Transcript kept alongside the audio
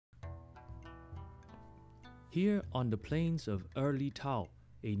Here on the plains of Erlitou,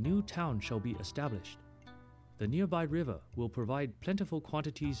 a new town shall be established. The nearby river will provide plentiful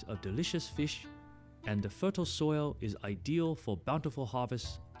quantities of delicious fish, and the fertile soil is ideal for bountiful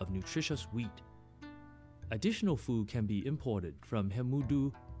harvests of nutritious wheat. Additional food can be imported from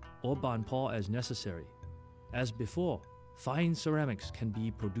Hemudu or Banpo as necessary. As before, fine ceramics can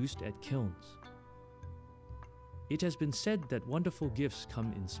be produced at kilns. It has been said that wonderful gifts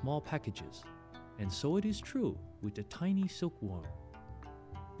come in small packages, and so it is true with the tiny silkworm.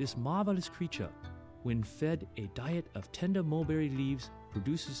 This marvelous creature, when fed a diet of tender mulberry leaves,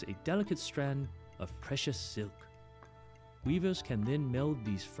 produces a delicate strand of precious silk. Weavers can then meld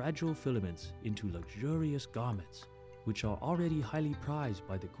these fragile filaments into luxurious garments, which are already highly prized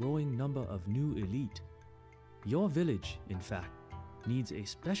by the growing number of new elite. Your village, in fact, needs a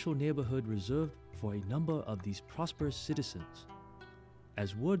special neighborhood reserved for a number of these prosperous citizens.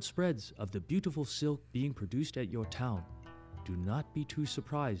 As word spreads of the beautiful silk being produced at your town, do not be too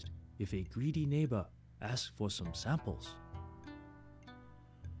surprised if a greedy neighbor asks for some samples.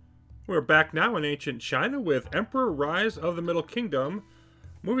 We're back now in ancient China with Emperor Rise of the Middle Kingdom,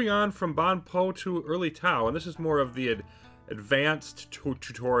 moving on from Banpo to Erlitou, and this is more of the advanced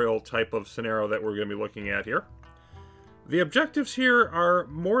tutorial type of scenario that we're going to be looking at here. The objectives here are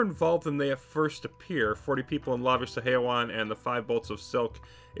more involved than they at first appear. 40 people in Lavish Sahawan and the 5 bolts of silk.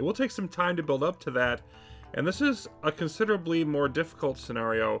 It will take some time to build up to that, and this is a considerably more difficult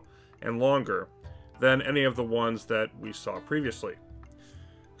scenario and longer than any of the ones that we saw previously.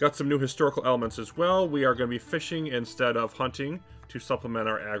 Got some new historical elements as well. We are going to be fishing instead of hunting to supplement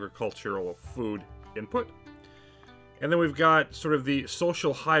our agricultural food input. And then we've got sort of the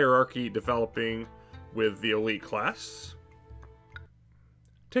social hierarchy developing with the elite class.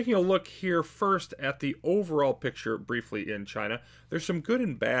 Taking a look here first at the overall picture briefly in China, there's some good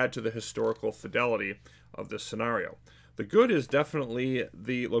and bad to the historical fidelity of this scenario. The good is definitely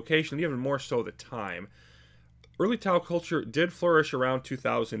the location, even more so the time. Erlitou culture did flourish around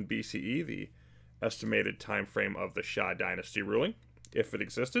 2000 BCE, the estimated time frame of the Xia dynasty ruling, if it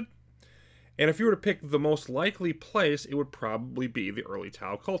existed. And if you were to pick the most likely place, it would probably be the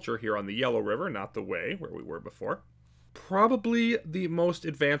Erlitou culture here on the Yellow River, not the Wei, where we were before. Probably the most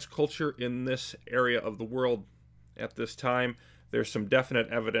advanced culture in this area of the world at this time. There's some definite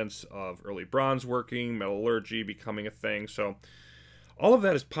evidence of early bronze working, metallurgy becoming a thing, so all of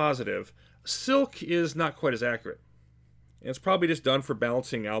that is positive. Silk is not quite as accurate. It's probably just done for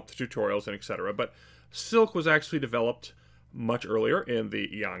balancing out the tutorials and etc. But silk was actually developed much earlier in the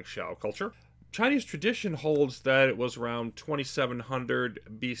Yangshao culture. Chinese tradition holds that it was around 2700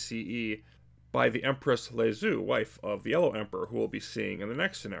 BCE by the Empress Erlitou, wife of the Yellow Emperor, who we'll be seeing in the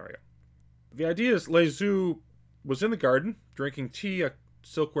next scenario. The idea is Erlitou was in the garden drinking tea. A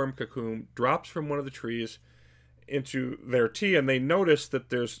silkworm cocoon drops from one of the trees into their tea, and they notice that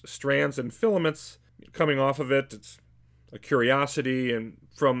there's strands and filaments coming off of it. It's a curiosity, and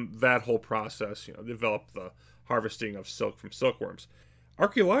from that whole process, developed the harvesting of silk from silkworms.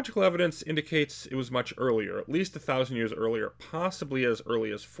 Archaeological evidence indicates it was much earlier, at least 1,000 years earlier, possibly as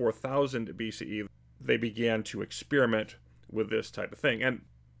early as 4000 BCE. They began to experiment with this type of thing. And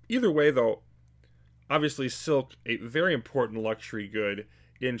either way, though, obviously silk, a very important luxury good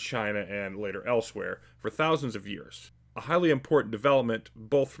in China and later elsewhere for thousands of years. A highly important development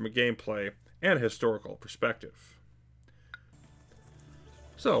both from a gameplay and historical perspective.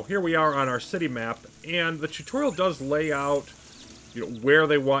 So here we are on our city map, and the tutorial does lay out where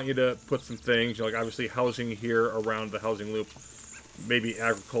they want you to put some things, like obviously housing here around the housing loop, maybe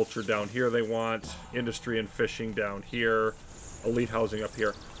agriculture down here they want, industry and fishing down here, elite housing up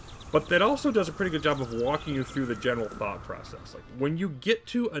here. But that also does a pretty good job of walking you through the general thought process. Like, when you get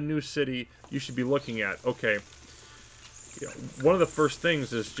to a new city, you should be looking at, okay, one of the first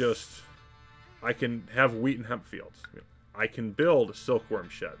things is just, I can have wheat and hemp fields. I can build silkworm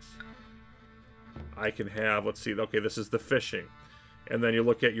sheds. I can have, let's see, okay, this is the fishing. And then you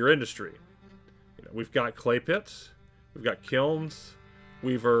look at your industry. We've got clay pits, we've got kilns,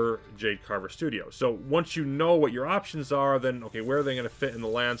 weaver, jade carver studio. So once you know what your options are, then, okay, where are they going to fit in the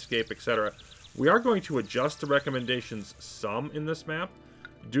landscape, etc. We are going to adjust the recommendations some in this map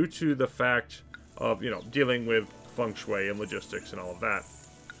due to the fact of, dealing with feng shui and logistics and all of that.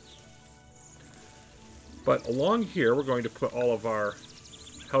 But along here, we're going to put all of our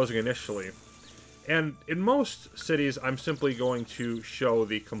housing initially. And in most cities, I'm simply going to show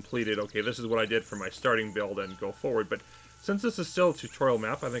the completed, okay, this is what I did for my starting build and go forward. But since this is still a tutorial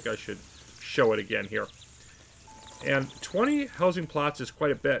map, I think I should show it again here. And 20 housing plots is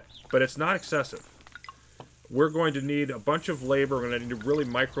quite a bit, but it's not excessive. We're going to need a bunch of labor. We're going to need to really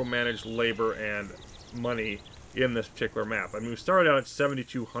micromanage labor and money in this particular map. I mean, we started out at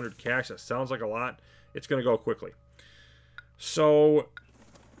 7,200 cash. That sounds like a lot. It's going to go quickly. So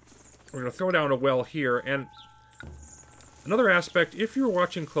we're going to throw down a well here. And another aspect, if you were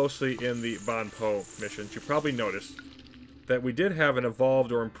watching closely in the Bon Po missions, you probably noticed that we did have an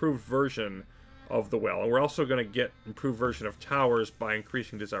evolved or improved version of the well. And we're also going to get improved version of towers by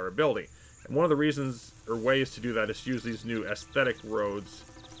increasing desirability. And one of the reasons or ways to do that is to use these new aesthetic roads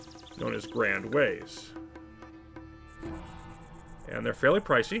known as Grand Ways. And they're fairly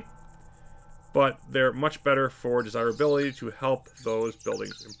pricey, but they're much better for desirability to help those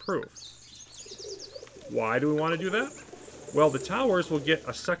buildings improve. Why do we want to do that? Well, the towers will get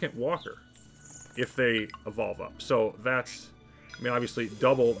a second walker if they evolve up. So that's, I mean, obviously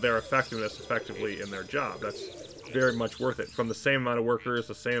double their effectiveness effectively in their job. That's very much worth it. From the same amount of workers,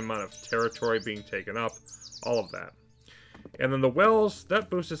 the same amount of territory being taken up, all of that. And then the wells, that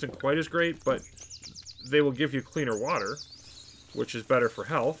boost isn't quite as great, but they will give you cleaner water, which is better for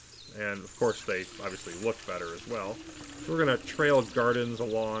health. And of course, they obviously look better as well. So we're going to trail gardens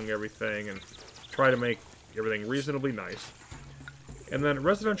along everything and try to make everything reasonably nice. And then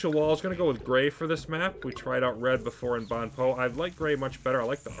residential wall is going to go with gray for this map. We tried out red before in Bon Po. I like gray much better. I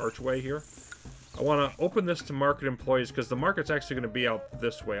like the archway here. I want to open this to market employees because the market's actually going to be out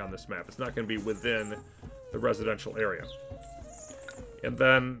this way on this map. It's not going to be within the residential area. And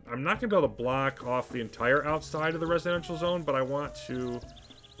then I'm not going to be able to block off the entire outside of the residential zone, but I want to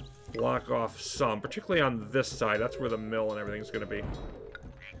block off some, particularly on this side. That's where the mill and everything's going to be.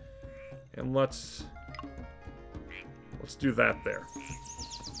 And let's do that there.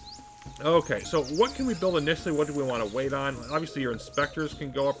 Okay, so what can we build initially? What do we want to wait on? Obviously, your inspectors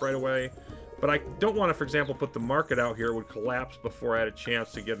can go up right away. But I don't want to, for example, put the market out here. It would collapse before I had a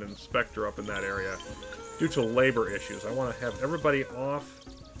chance to get an inspector up in that area due to labor issues. I want to have everybody off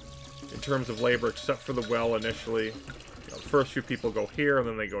in terms of labor except for the well initially. You know, the first few people go here, and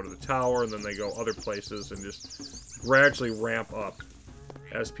then they go to the tower, and then they go other places, and just gradually ramp up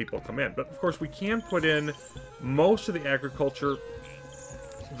as people come in. But, of course, we can put in most of the agriculture.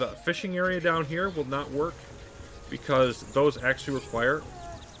 The fishing area down here will not work because those actually require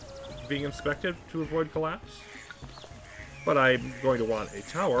being inspected to avoid collapse. But I'm going to want a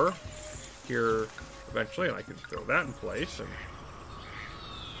tower here eventually, and I can throw that in place, and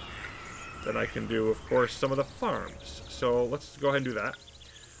then I can do, of course, some of the farms. So let's go ahead and do that.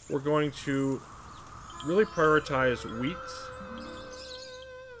 We're going to really prioritize wheat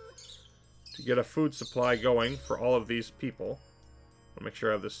to get a food supply going for all of these people. I'll make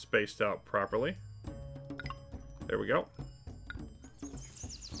sure I have this spaced out properly. There we go.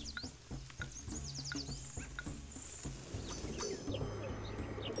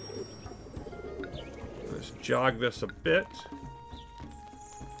 Let's jog this a bit,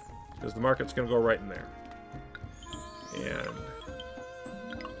 because the market's going to go right in there. And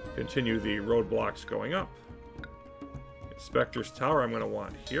continue the roadblocks going up. Inspector's Tower I'm going to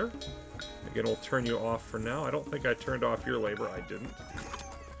want here. Again, we'll turn you off for now. I don't think I turned off your labor. I didn't.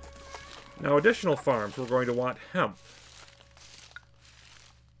 Now, additional farms, we're going to want hemp.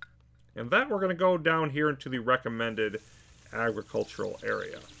 And that we're going to go down here into the recommended agricultural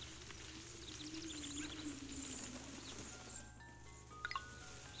area.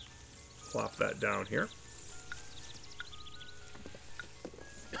 Plop that down here.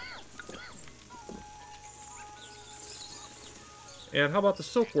 And how about the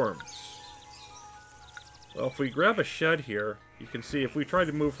silkworms? Well, if we grab a shed here, you can see if we try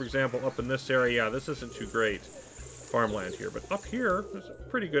to move, for example, up in this area, yeah, this isn't too great farmland here. But up here, there's a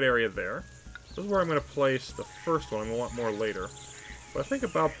pretty good area there. This is where I'm going to place the first one. I'm going to want more later. But I think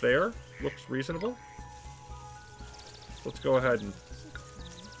about there looks reasonable. So let's go ahead and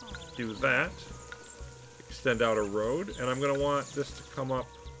do that. Extend out a road. And I'm going to want this to come up.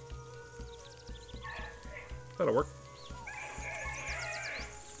 That'll work.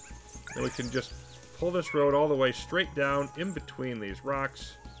 Then we can just pull this road all the way straight down in between these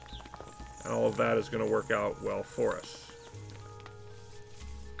rocks. And all of that is going to work out well for us.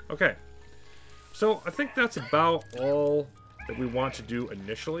 Okay. So I think that's about all that we want to do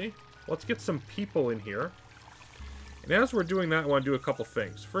initially. Let's get some people in here. And as we're doing that, I want to do a couple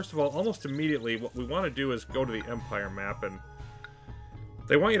things. First of all, almost immediately, what we want to do is go to the Empire map, and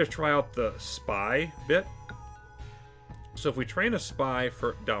they want you to try out the spy bit. So if we train a spy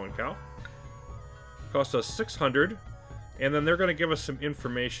for Down Cow, it costs us 600, and then they're going to give us some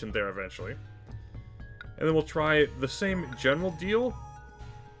information there eventually. And then we'll try the same general deal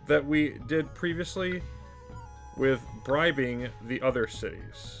that we did previously with bribing the other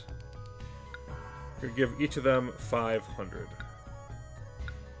cities. We'll give each of them 500.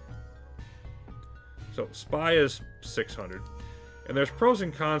 So spy is 600. And there's pros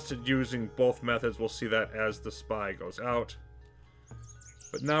and cons to using both methods. We'll see that as the spy goes out.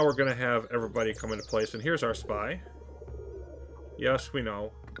 But now we're going to have everybody come into place. And here's our spy. Yes, we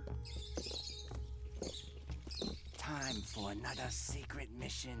know. Time for another secret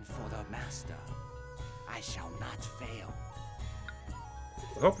mission for the Master. I shall not fail.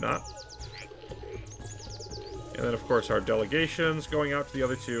 I hope not. And then, of course, our delegations going out to the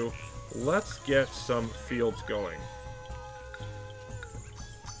other two. Let's get some fields going.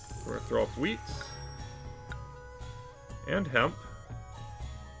 We're going to throw up wheat and hemp.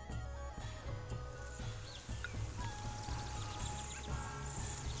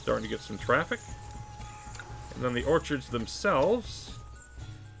 Starting to get some traffic. And then the orchards themselves.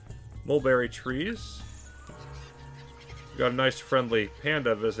 Mulberry trees. We've got a nice friendly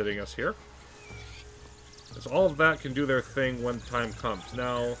panda visiting us here. So all of that can do their thing when time comes.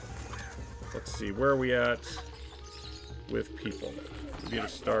 Now, let's see, where are we at with people? We need to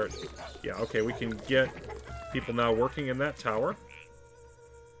start. Yeah, okay, we can get people now working in that tower.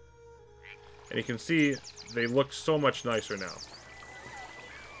 And you can see they look so much nicer now.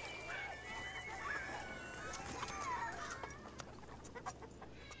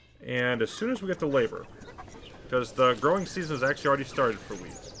 And as soon as we get to labor, because the growing season has actually already started for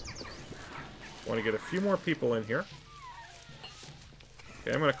wheat. Want to get a few more people in here.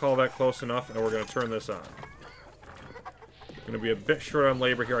 Okay, I'm going to call that close enough, and we're going to turn this on. Going to be a bit short on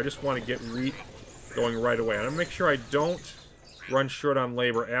labor here. I just want to get wheat going right away. I'm going to make sure I don't run short on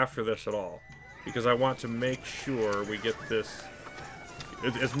labor after this at all, because I want to make sure we get this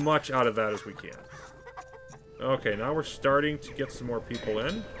as much out of that as we can. Okay, now we're starting to get some more people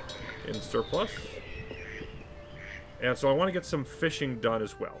in surplus. And so I want to get some fishing done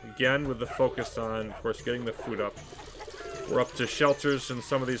as well. Again, with the focus on, of course, getting the food up. We're up to shelters in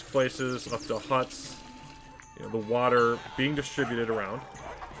some of these places, up to huts. You know, the water being distributed around.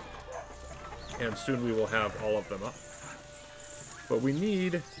 And soon we will have all of them up. But we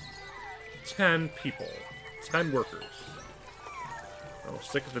need 10 people. 10 workers. I'll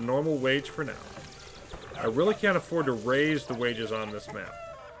stick at the normal wage for now. I really can't afford to raise the wages on this map.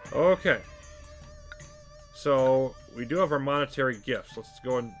 Okay. So, we do have our monetary gifts. Let's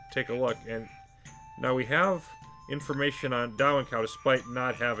go and take a look. And now we have information on Dow and Cow despite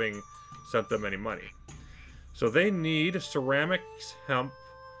not having sent them any money. So they need ceramics, hemp,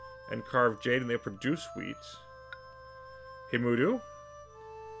 and carved jade, and they produce wheat. Himudu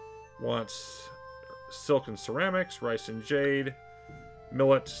wants silk and ceramics, rice and jade,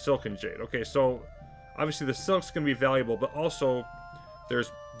 millet, silk and jade. Okay, so obviously the silk's going to be valuable, but also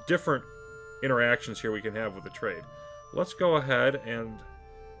there's different interactions here we can have with the trade. Let's go ahead and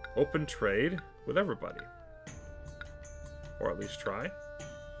open trade with everybody. Or at least try.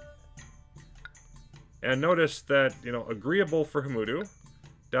 And notice that, you know, agreeable for Himudu.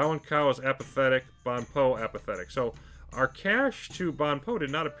 Dow and Cow is apathetic, Bonpo apathetic. So our cash to Bonpo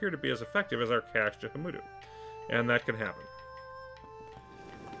did not appear to be as effective as our cash to Himudu. And that can happen.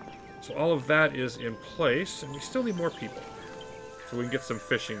 So all of that is in place, and we still need more people. So we can get some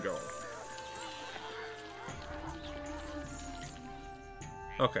fishing going.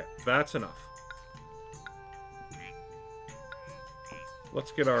 Okay, that's enough.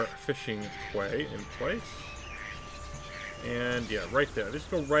 Let's get our fishing quay in place. And yeah, right there.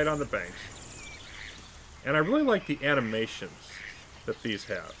 Just go right on the banks. And I really like the animations that these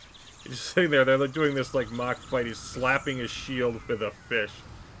have. He's just sitting there, they're doing this like mock fight. He's slapping his shield with a fish.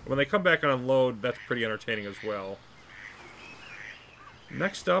 When they come back and unload, that's pretty entertaining as well.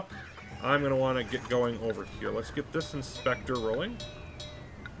 Next up, I'm going to want to get going over here. Let's get this inspector rolling.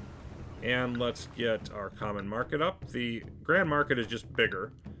 And let's get our common market up. The grand market is just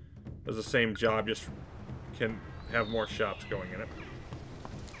bigger. Does the same job, just can have more shops going in it.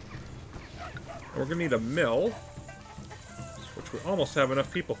 And we're going to need a mill, which we almost have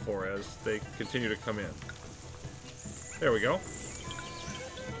enough people for as they continue to come in. There we go.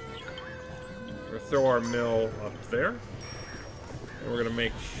 We're going to throw our mill up there. And we're going to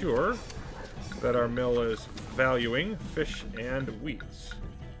make sure that our mill is valuing fish and wheat.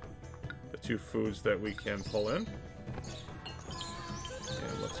 The two foods that we can pull in.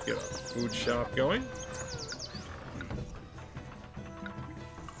 And let's get our food shop going.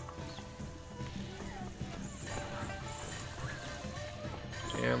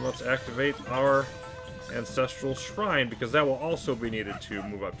 And let's activate our ancestral shrine, because that will also be needed to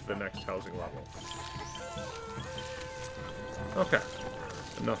move up to the next housing level. Okay.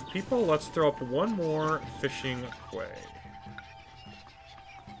 Enough people. Let's throw up one more fishing quay.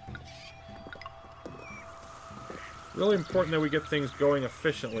 really important that we get things going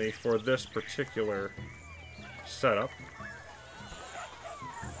efficiently for this particular setup.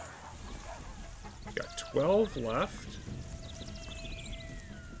 We've got 12 left.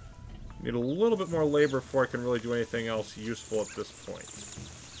 Need a little bit more labor before I can really do anything else useful at this point.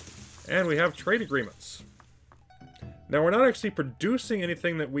 And we have trade agreements. Now, we're not actually producing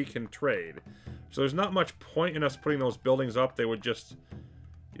anything that we can trade. So there's not much point in us putting those buildings up. They would just,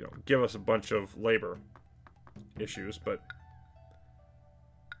 you know, give us a bunch of labor issues, but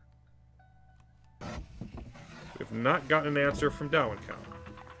we've not gotten an answer from Dowencow.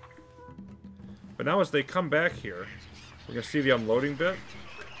 But now as they come back here, we're going to see the unloading bit.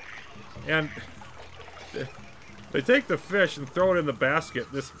 And they take the fish and throw it in the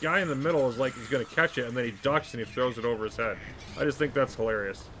basket. This guy in the middle is like he's going to catch it, and then he ducks and he throws it over his head. I just think that's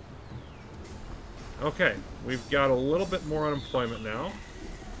hilarious. Okay, we've got a little bit more unemployment now.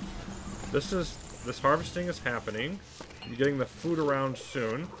 This harvesting is happening. We're getting the food around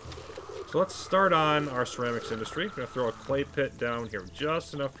soon. So let's start on our ceramics industry. I'm going to throw a clay pit down here.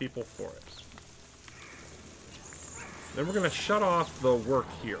 Just enough people for it. Then we're going to shut off the work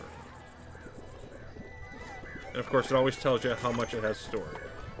here. And of course, it always tells you how much it has stored.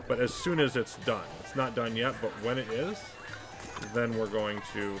 But as soon as it's done. It's not done yet, but when it is, then we're going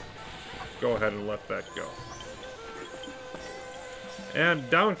to go ahead and let that go. And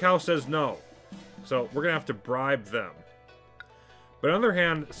Downcow says no. So we're going to have to bribe them. But on the other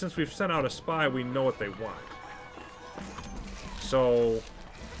hand, since we've sent out a spy, we know what they want. So,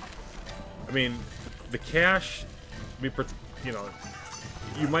 I mean, the cash, you know,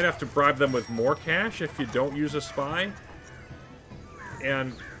 you might have to bribe them with more cash if you don't use a spy.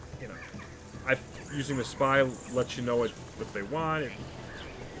 And, you know, using the spy lets you know what they want.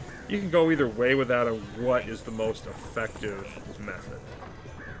 You can go either way with that, of what is the most effective method.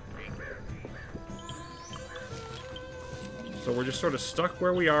 So we're just sort of stuck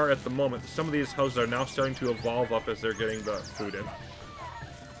where we are at the moment. Some of these houses are now starting to evolve up as they're getting the food in.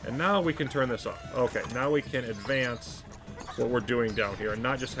 And now we can turn this off. Okay, now we can advance what we're doing down here and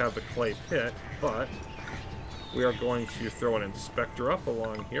not just have the clay pit, but we are going to throw an inspector up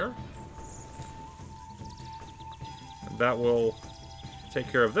along here. And that will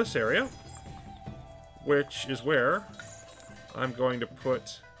take care of this area, which is where I'm going to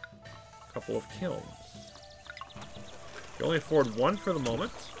put a couple of kilns. We only afford one for the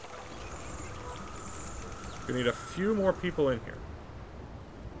moment. We need a few more people in here.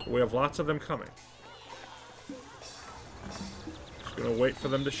 We have lots of them coming. Just gonna wait for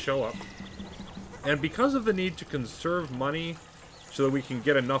them to show up. And because of the need to conserve money so that we can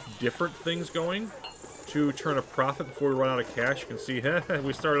get enough different things going to turn a profit before we run out of cash, you can see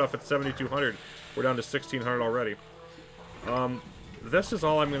we started off at 7,200. We're down to 1,600 already. This is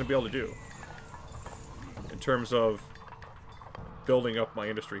all I'm going to be able to do in terms of building up my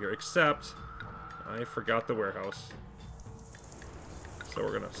industry here, except I forgot the warehouse. So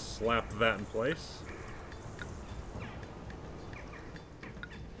we're going to slap that in place.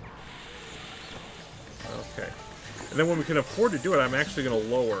 Okay. And then when we can afford to do it, I'm actually going to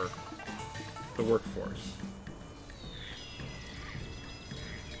lower the workforce.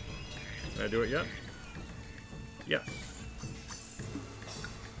 Can I do it yet? Yes.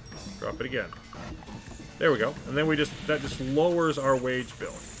 Drop it again. There we go. And then that just lowers our wage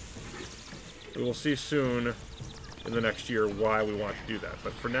bill. We will see soon in the next year why we want to do that.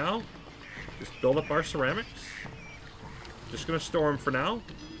 But for now, just build up our ceramics. Just going to store them for now.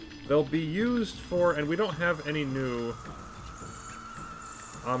 They'll be used for, and we don't have any new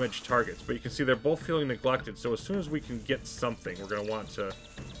homage targets, but you can see they're both feeling neglected, so as soon as we can get something, we're going to want to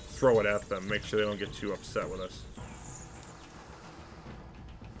throw it at them, make sure they don't get too upset with us.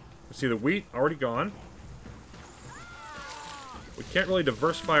 You see the wheat already gone. We can't really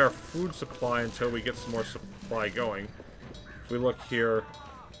diversify our food supply until we get some more supply going. If we look here,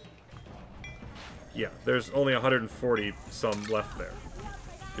 yeah, there's only 140 some left there.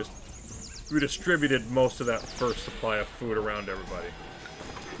 We distributed most of that first supply of food around everybody.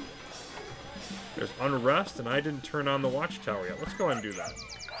 There's unrest, and I didn't turn on the watchtower yet. Let's go ahead and do that.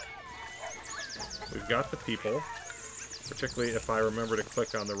 We've got the people, particularly if I remember to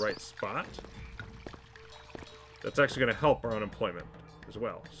click on the right spot. That's actually going to help our unemployment as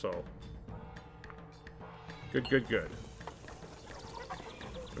well, so good, good, good.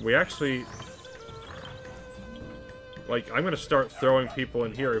 And we actually, like, I'm going to start throwing people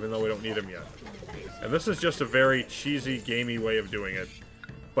in here even though we don't need them yet. And this is just a very cheesy, gamey way of doing it.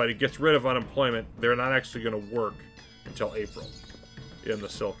 But it gets rid of unemployment. They're not actually going to work until April in the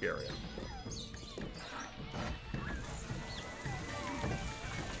silk area.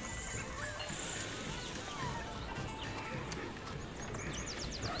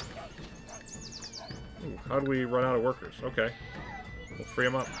 how do we run out of workers? Okay. We'll free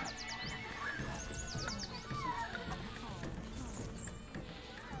them up.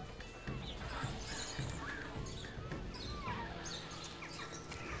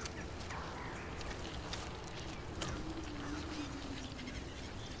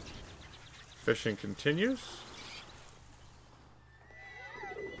 Fishing continues.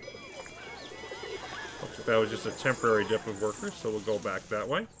 Looks like that was just a temporary dip of workers, so we'll go back that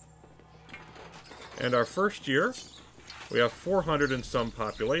way. And our first year, we have 400 and some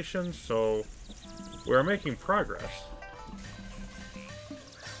population, so we are making progress.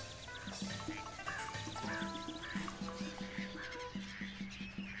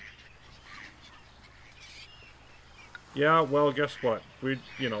 Yeah, well, guess what?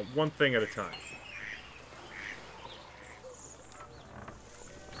 You know, one thing at a time.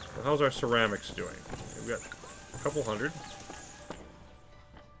 So how's our ceramics doing? We've got a couple hundred.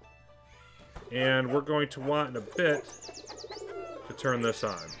 And we're going to want in a bit to turn this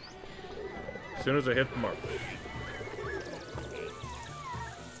on. As soon as I hit March.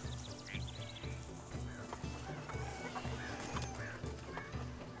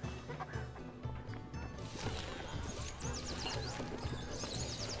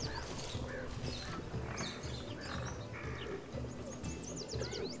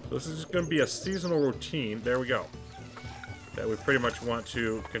 This is just going to be a seasonal routine. There we go. That we pretty much want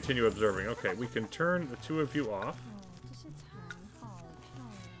to continue observing. Okay, we can turn the two of you off.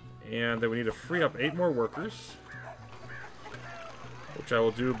 And then we need to free up 8 more workers. Which I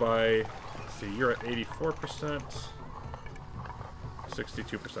will do by... Let's see, you're at 84%.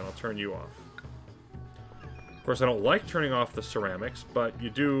 62%. I'll turn you off. Of course, I don't like turning off the ceramics, but you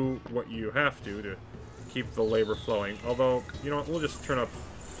do what you have to keep the labor flowing. Although, you know what, we'll just turn up...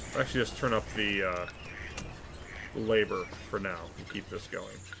 Actually, just turn up the labor for now and keep this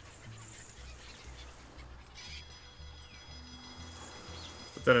going.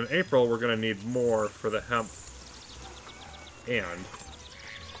 But then in April, we're going to need more for the hemp and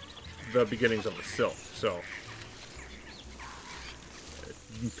the beginnings of the silk. So,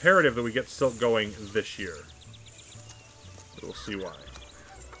 it's imperative that we get silk going this year. We'll see why.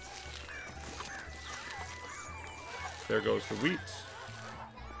 There goes the wheat.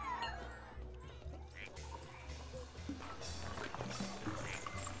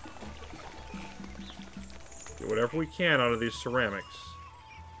 Get whatever we can out of these ceramics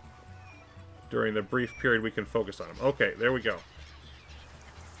during the brief period we can focus on them. Okay, there we go.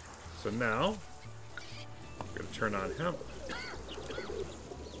 So now, we're going to turn on hemp.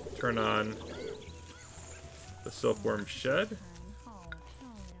 Turn on the silkworm shed.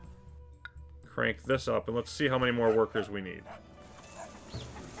 Crank this up, and let's see how many more workers we need.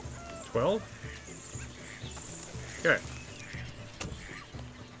 12? Okay.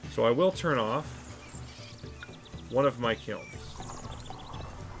 So I will turn off one of my kilns.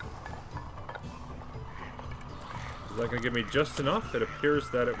 Is that going to give me just enough? It appears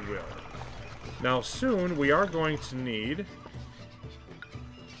that it will. Now soon we are going to need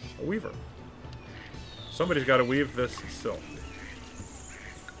a weaver. Somebody's got to weave this silk.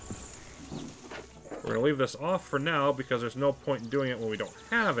 We're going to leave this off for now because there's no point in doing it when we don't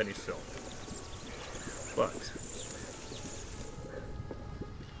have any silk. But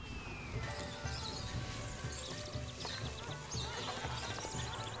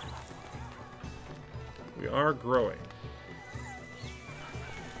we are growing.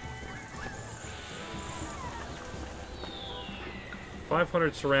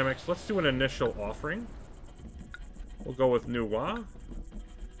 $500 ceramics. Let's do an initial offering. We'll go with Nuwa.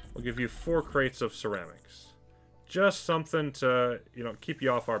 We'll give you 4 crates of ceramics. Just something to, you know, keep you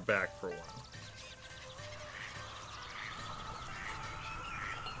off our back for a while.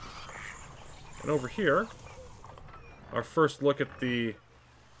 And over here, our first look at the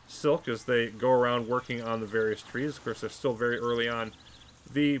silk as they go around working on the various trees. Of course, they're still very early on.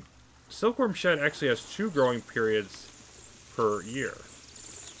 The silkworm shed actually has 2 growing periods per year.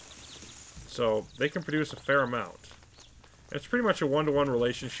 So they can produce a fair amount. It's pretty much a one-to-one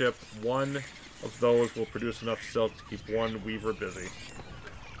relationship. One of those will produce enough silk to keep one weaver busy.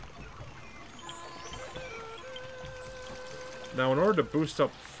 Now, in order to boost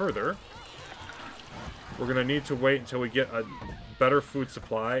up further, we're going to need to wait until we get a better food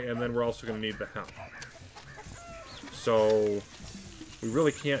supply, and then we're also going to need the hemp. So, we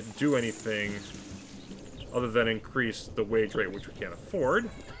really can't do anything other than increase the wage rate, which we can't afford,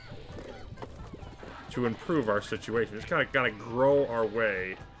 to improve our situation. Just kind of got to grow our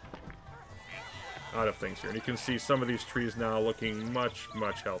way out of things here. And you can see some of these trees now looking much,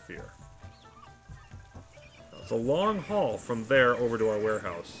 much healthier. It's a long haul from there over to our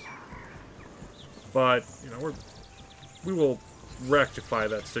warehouse. But, you know, we will rectify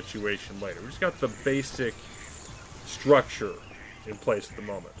that situation later. We just got the basic structure in place at the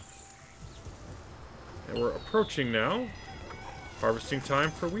moment. And we're approaching now harvesting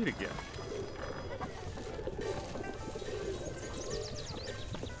time for wheat again.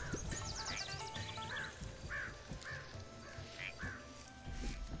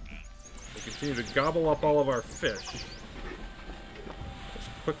 We continue to gobble up all of our fish as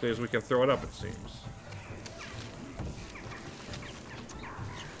quickly as we can throw it up, it seems.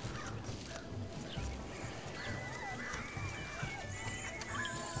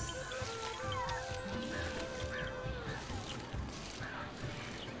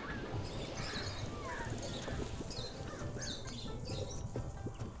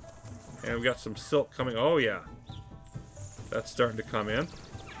 And we got some silk coming. Oh, yeah. That's starting to come in.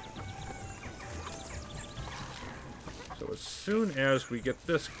 So as soon as we get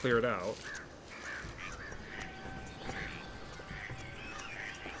this cleared out,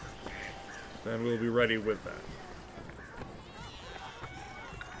 then we'll be ready with that.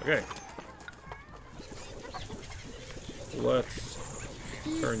 Okay. Let's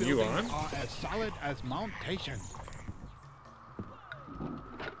turn you on. Are as solid as Mount Tation.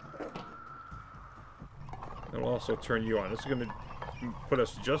 And we'll also turn you on. This is going to put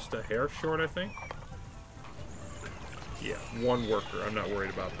us just a hair short, I think. Yeah, one worker. I'm not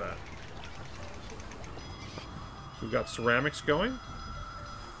worried about that. So we've got ceramics going.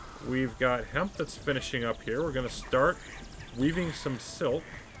 We've got hemp that's finishing up here. We're going to start weaving some silk.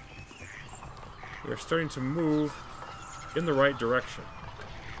 We're starting to move in the right direction.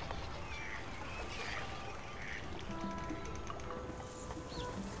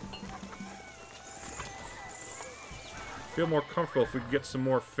 Feel more comfortable if we can get some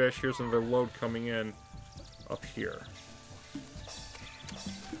more fish. Here's another load coming in up here.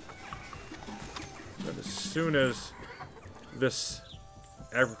 And as soon as this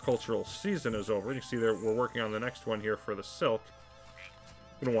agricultural season is over, you can see that we're working on the next one here for the silk.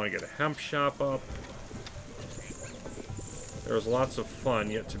 We're going to want to get a hemp shop up. There's lots of fun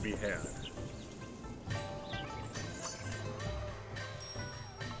yet to be had.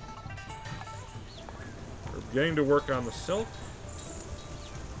 Getting to work on the silk.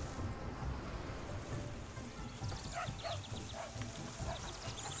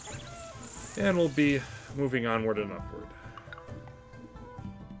 And we'll be moving onward and upward.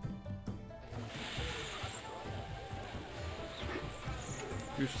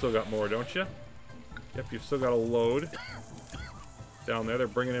 You've still got more, don't you? Yep, you've still got a load down there. They're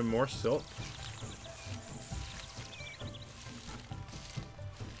bringing in more silk.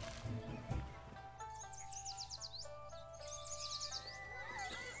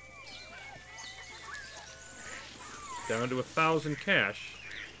 Down to 1,000 cash.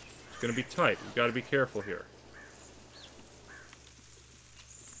 It's going to be tight. We've got to be careful here.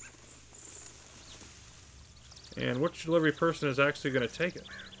 And which delivery person is actually going to take it?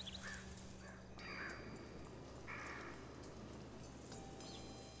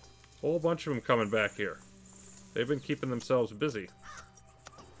 Whole bunch of them coming back here. They've been keeping themselves busy.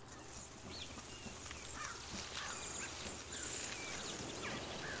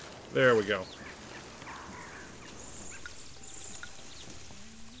 There we go.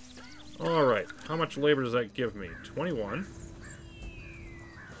 Alright, how much labor does that give me? 21.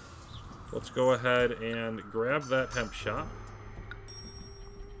 Let's go ahead and grab that hemp shop.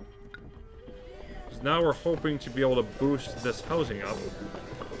 Now we're hoping to be able to boost this housing up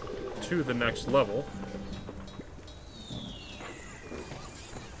to the next level.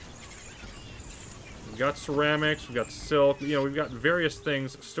 We've got ceramics, we've got silk, you know, we've got various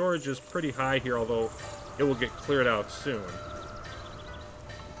things. Storage is pretty high here, although it will get cleared out soon.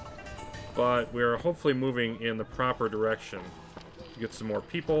 But we're hopefully moving in the proper direction to get some more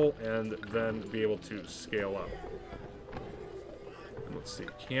people and then be able to scale up. And let's see,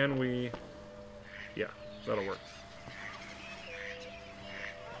 can we... Yeah, that'll work.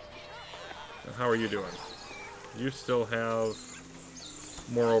 Now, how are you doing? You still have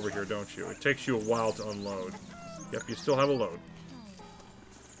more over here, don't you? It takes you a while to unload. Yep, you still have a load.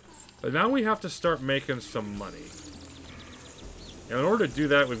 But now we have to start making some money. And in order to do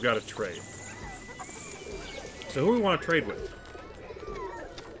that, we've got to trade. So who do we want to trade with?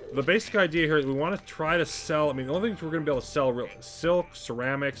 The basic idea here is we want to try to sell... I mean, the only things we're going to be able to sell are silk,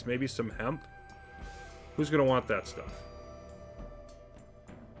 ceramics, maybe some hemp. Who's going to want that stuff?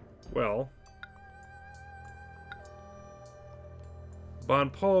 Well...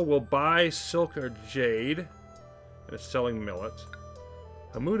 Bonpo will buy silk or jade, and it's selling millet.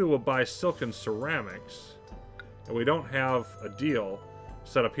 Hamudu will buy silk and ceramics, and we don't have a deal,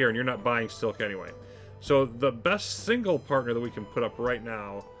 set up here, and you're not buying silk anyway. So the best single partner that we can put up right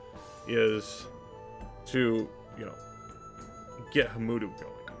now is to, you know, get Erlitou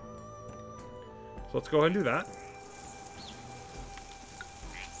going. So let's go ahead and do that.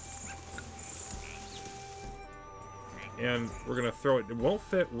 And we're going to throw it. It won't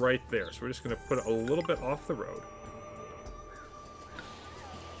fit right there, so we're just going to put it a little bit off the road.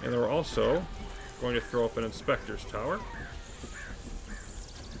 And then we're also going to throw up an inspector's tower.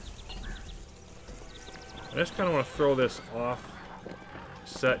 I just kind of want to throw this off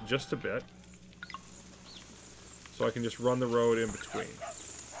set just a bit, so I can just run the road in between.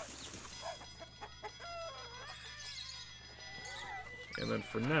 And then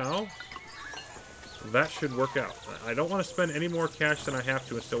for now, that should work out. I don't want to spend any more cash than I have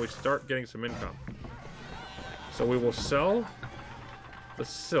to until we start getting some income. So we will sell the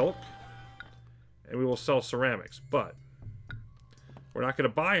silk, and we will sell ceramics, but we're not going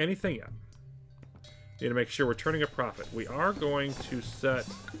to buy anything yet. Need to make sure we're turning a profit. We are going to set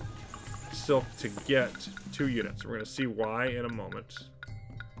silk to get 2 units. We're going to see why in a moment.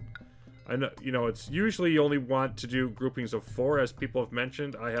 I know, you know, it's usually you only want to do groupings of 4, as people have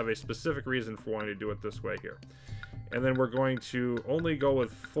mentioned. I have a specific reason for wanting to do it this way here. And then we're going to only go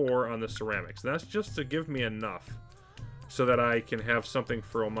with 4 on the ceramics. And that's just to give me enough so that I can have something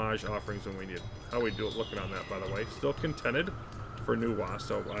for homage offerings when we need it. How we do it looking on that, by the way. Still contented for Nuwa,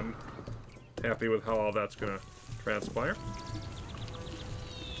 so I'm happy with how all that's going to transpire.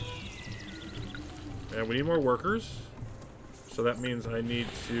 And we need more workers, so that means I need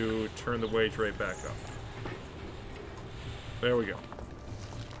to turn the wage rate back up. There we go.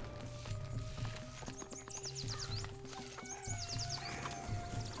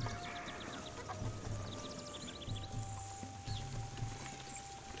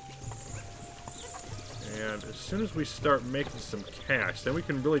 And as soon as we start making some cash, then we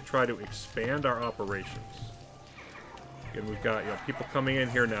can really try to expand our operations. Again, we've got, you know, people coming in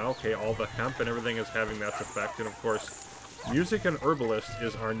here now. Okay, all the hemp and everything is having that effect. And of course, music and herbalist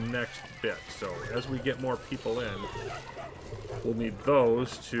is our next bit. So as we get more people in, we'll need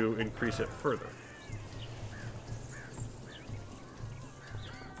those to increase it further.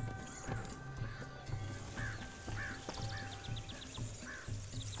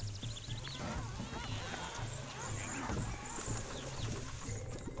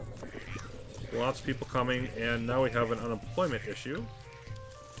 Lots of people coming, and now we have an unemployment issue,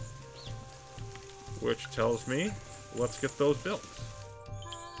 which tells me let's get those built.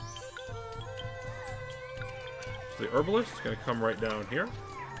 So the herbalist is going to come right down here.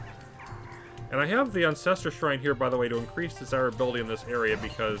 And I have the ancestor shrine here, by the way, to increase desirability in this area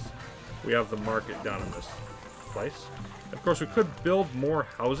because we have the market down in this place. Of course, we could build more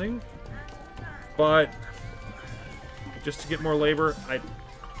housing, but just to get more labor,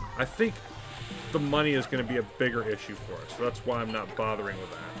 I think the money is going to be a bigger issue for us, so that's why I'm not bothering with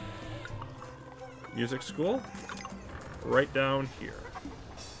that. Music school, right down here.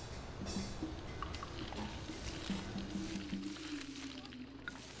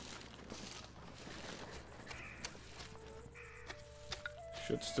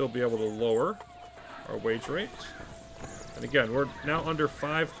 Should still be able to lower our wage rate. And again, we're now under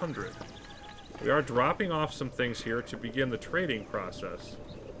 500. We are dropping off some things here to begin the trading process,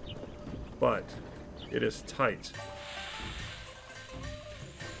 but it is tight.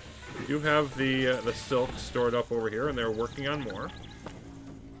 We do have the silk stored up over here, and they're working on more.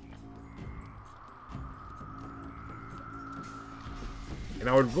 And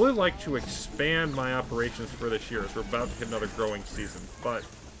I would really like to expand my operations for this year, as we're about to hit another growing season, but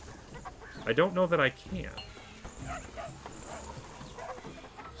I don't know that I can.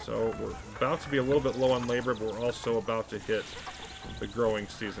 So we're about to be a little bit low on labor, but we're also about to hit the growing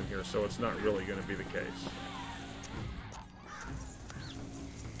season here, so it's not really going to be the case.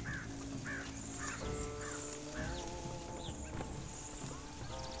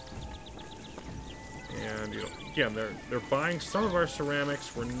 And, you know, again, they're buying some of our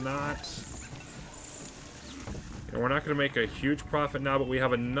ceramics. We're not, you know, we're not going to make a huge profit now, but we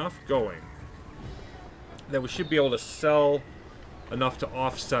have enough going that we should be able to sell enough to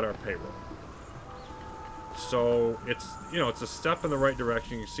offset our payroll. So it's, you know, it's a step in the right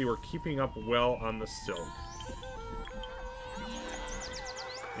direction. You see we're keeping up well on the silk.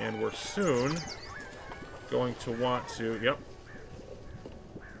 And we're soon going to want to, yep.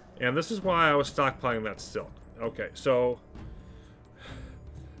 And this is why I was stockpiling that silk. Okay, so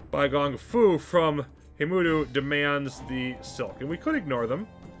Bai Gong Fu from Erlitou demands the silk. And we could ignore them,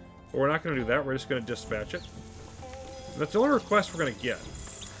 but we're not going to do that. We're just going to dispatch it. And that's the only request we're going to get.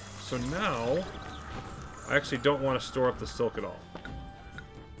 So now I actually don't want to store up the silk at all.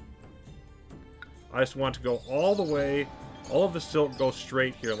 I just want to go all the way. All of the silk goes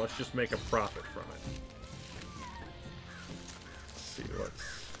straight here. Let's just make a profit from it. Let's see,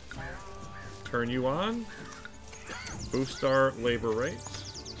 let's turn you on. Boost our labor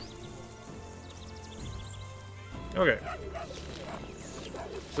rates. Okay.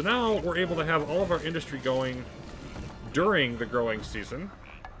 So now we're able to have all of our industry going during the growing season.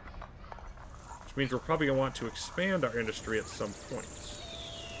 Which means we're probably going to want to expand our industry at some point.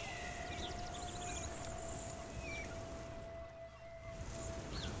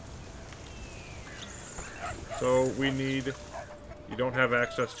 So we need... You don't have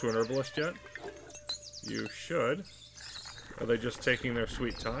access to an herbalist yet? You should. Are they just taking their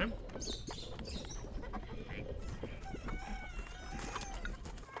sweet time?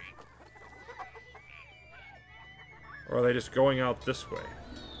 Or are they just going out this way?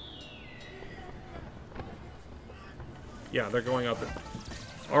 Yeah, they're going out there.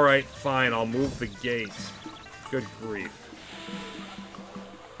 Alright, fine, I'll move the gate. Good grief.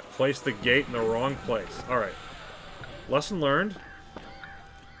 I placed the gate in the wrong place. Alright. Lesson learned.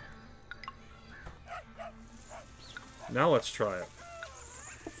 Now let's try it.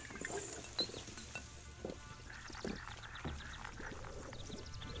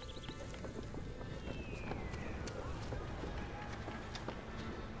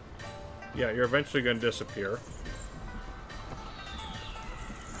 Yeah, you're eventually going to disappear.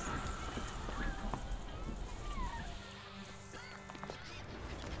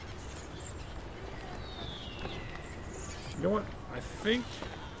 You know what? I think...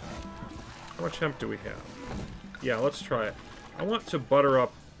 How much hemp do we have? Yeah, let's try it. I want to butter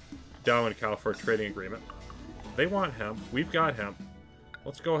up Dow and Cal for a trading agreement. They want hemp. We've got hemp.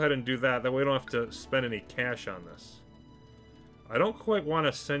 Let's go ahead and do that. That way we don't have to spend any cash on this. I don't quite want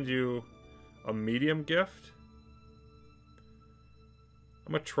to send you a medium gift.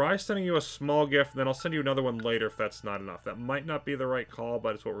 I'm going to try sending you a small gift, and then I'll send you another one later if that's not enough. That might not be the right call,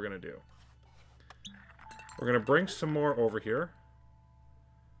 but it's what we're going to do. We're going to bring some more over here.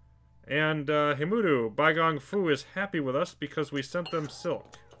 And Himudu, Baigong Fu, is happy with us because we sent them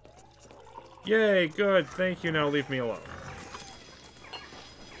silk. Yay, good, thank you, now leave me alone.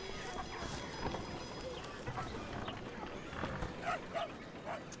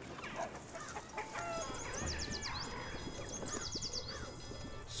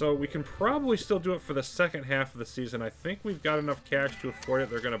 So we can probably still do it for the second half of the season. I think we've got enough cash to afford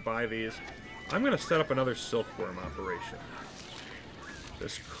it. They're going to buy these. I'm going to set up another silkworm operation.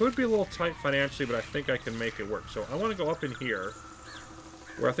 This could be a little tight financially, but I think I can make it work. So I want to go up in here,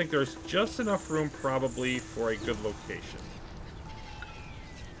 where I think there's just enough room probably for a good location.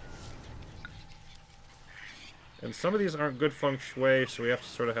 And some of these aren't good feng shui, so we have to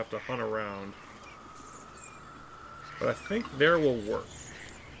sort of have to hunt around. But I think there will work.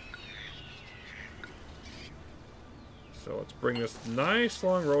 So let's bring this nice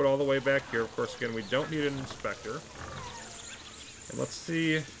long road all the way back here. Of course, again, we don't need an inspector. And let's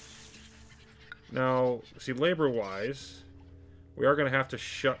see. Now, see, labor-wise, we are going to have to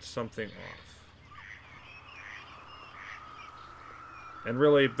shut something off. And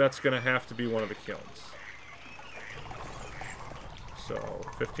really, that's going to have to be one of the kilns. So,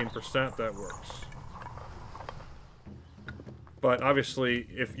 15%, that works. But obviously,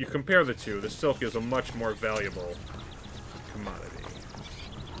 if you compare the two, the silk is a much more valuable commodity.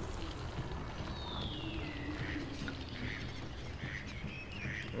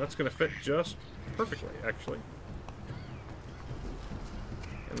 Well, that's going to fit just perfectly, actually.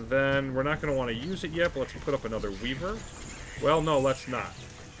 And then we're not going to want to use it yet, but let's put up another weaver. Well, no, let's not.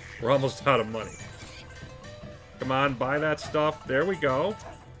 We're almost out of money. Come on, buy that stuff. There we go.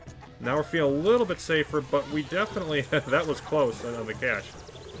 Now we're feeling a little bit safer, but we definitely... that was close on the cash.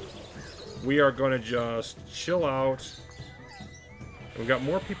 We are going to just chill out. We've got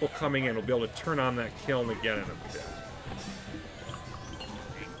more people coming in. We'll be able to turn on that kiln again in a bit.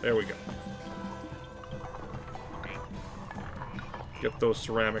 There we go. Get those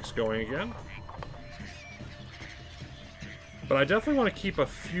ceramics going again. But I definitely want to keep a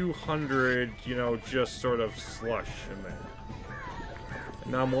few hundred, you know, just sort of slush in there.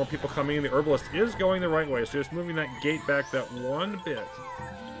 And now more people coming in. The herbalist is going the right way, so just moving that gate back that one bit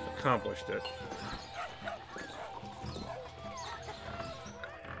accomplished it.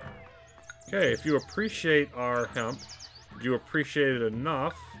 Okay, if you appreciate our hemp, do you appreciate it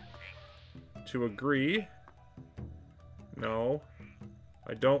enough to agree? No.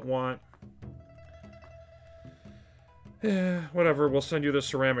 I don't want... whatever, we'll send you the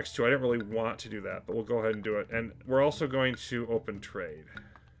ceramics too. I didn't really want to do that, but we'll go ahead and do it. And we're also going to open trade.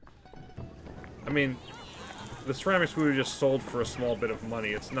 I mean, the ceramics we just sold for a small bit of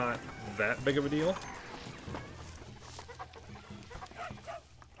money. It's not that big of a deal.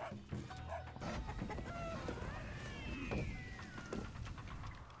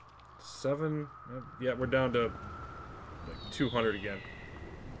 Seven. Yeah, we're down to like 200 again.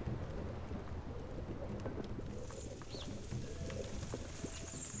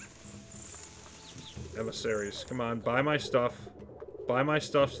 Emissaries, come on, buy my stuff. Buy my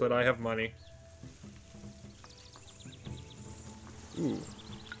stuff so that I have money. Ooh.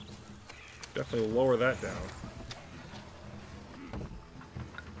 Definitely lower that down.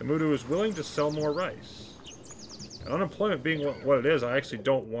 The Mudu is willing to sell more rice. And unemployment being what it is, I actually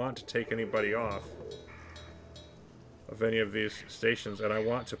don't want to take anybody off of any of these stations, and I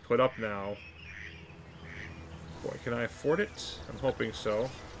want to put up now. Boy, can I afford it? I'm hoping so.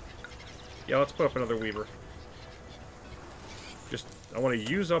 Yeah, let's put up another weaver. I want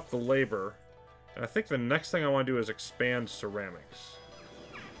to use up the labor, and I think the next thing I want to do is expand ceramics.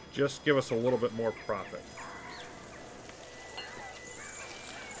 Just give us a little bit more profit.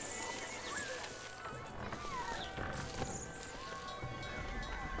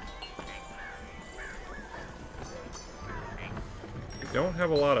 We don't have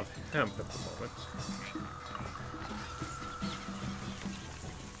a lot of hemp at the moment.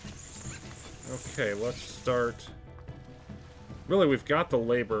 Okay, let's start. Really, we've got the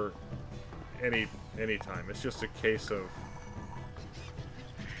labor anytime. It's just a case of,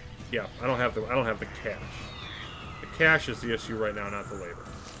 yeah, I don't have the cash. The cash is the issue right now, not the labor.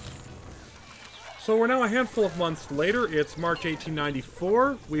 So we're now a handful of months later. It's March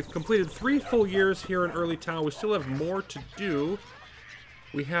 1894. We've completed 3 full years here in Erlitou. We still have more to do.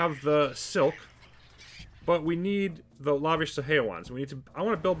 We have the silk, but we need the lavish Sahayawans. I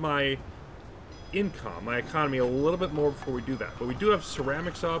want to build my income, my economy a little bit more before we do that. But we do have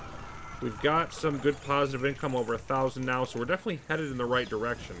ceramics up. We've got some good positive income, over 1,000 now, so we're definitely headed in the right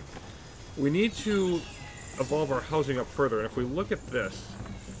direction. We need to evolve our housing up further, and if we look at this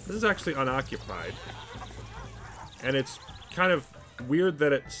is actually unoccupied. And it's kind of weird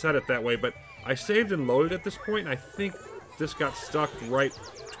that it said it that way, but I saved and loaded at this point, and I think this got stuck right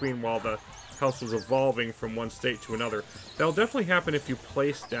between while the house was evolving from one state to another. That'll definitely happen if you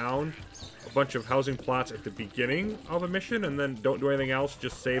place down a bunch of housing plots at the beginning of a mission and then don't do anything else,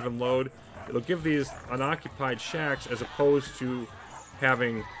 just save and load. It'll give these unoccupied shacks as opposed to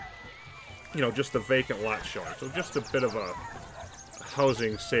having, you know, just the vacant lot showing. So just a bit of a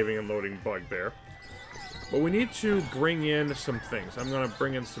housing saving and loading bugbear. But we need to bring in some things. I'm going to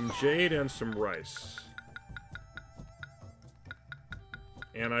bring in some jade and some rice.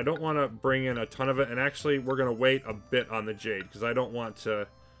 And I don't want to bring in a ton of it. And actually, we're going to wait a bit on the jade because I don't want to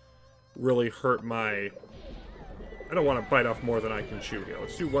really hurt my... I don't want to bite off more than I can chew here.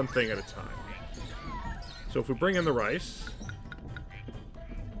 Let's do one thing at a time. So if we bring in the rice,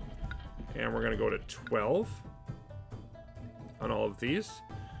 and we're going to go to 12 on all of these.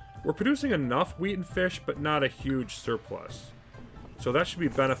 We're producing enough wheat and fish, but not a huge surplus. So that should be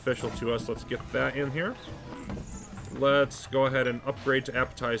beneficial to us. Let's get that in here. Let's go ahead and upgrade to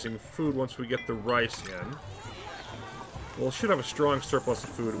appetizing food once we get the rice in. We'll should have a strong surplus of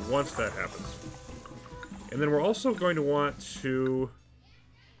food once that happens. And then we're also going to want to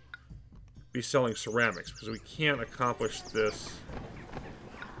be selling ceramics, because we can't accomplish this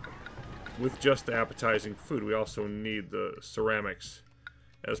with just the appetizing food. We also need the ceramics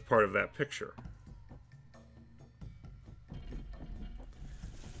as part of that picture.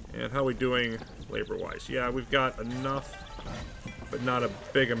 And how are we doing labor-wise? Yeah, we've got enough, but not a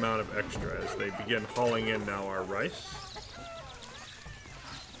big amount of extra as they begin hauling in now our rice.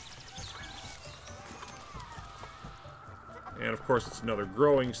 And of course it's another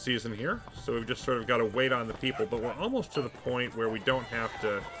growing season here, so we've just sort of got to wait on the people, but we're almost to the point where we don't have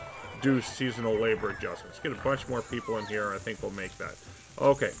to do seasonal labor adjustments. Get a bunch more people in here, I think we'll make that.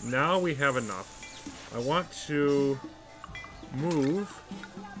 Okay, now we have enough. I want to move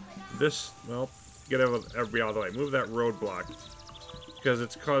this, well, get everybody out of the way. Move that roadblock, because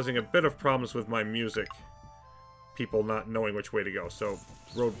it's causing a bit of problems with my music, people not knowing which way to go. So,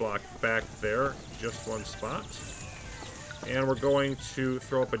 roadblock back there, just one spot. And we're going to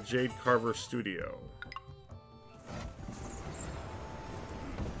throw up a Jade Carver Studio,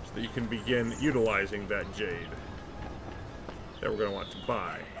 so that you can begin utilizing that jade that we're going to want to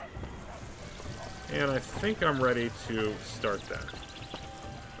buy. And I think I'm ready to start that.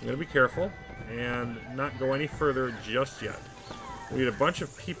 I'm going to be careful and not go any further just yet. We need a bunch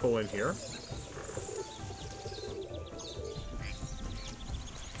of people in here.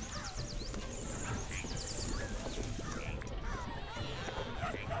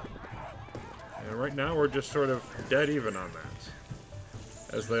 And right now we're just sort of dead even on that.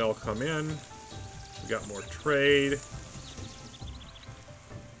 as they all come in. We got more trade.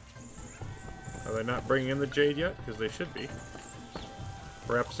 Are they not bringing in the jade yet? Because they should be.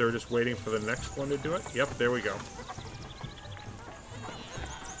 Perhaps they're just waiting for the next one to do it. Yep, there we go.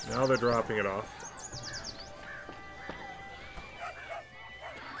 Now they're dropping it off.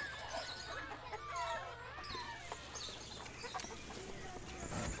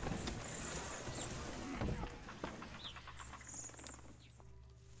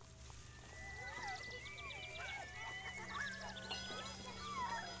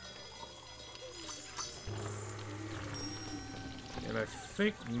 And I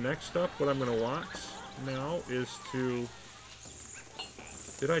think next up, what I'm going to want now is to...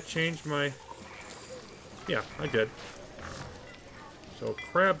 Did I change my... Yeah, I did. So,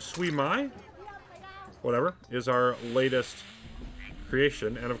 Crab Sui Mai, whatever, is our latest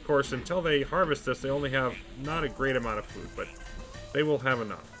creation. And of course, until they harvest this, they only have not a great amount of food, but they will have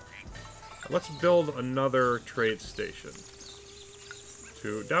enough. Let's build another trade station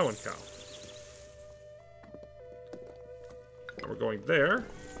to Dawan Cow. We're going there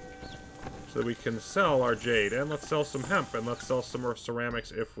so that we can sell our jade, and let's sell some hemp, and let's sell some more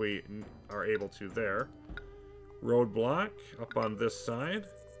ceramics if we are able to there. Roadblock up on this side.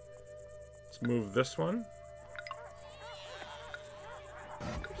 Let's move this one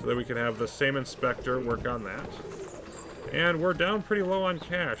so that we can have the same inspector work on that. And we're down pretty low on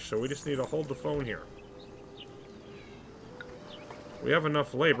cash, so we just need to hold the phone here. We have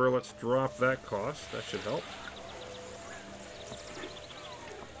enough labor. Let's drop that cost. That should help.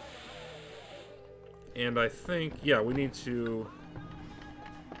 And I think, yeah, we need to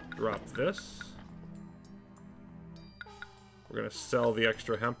drop this. We're going to sell the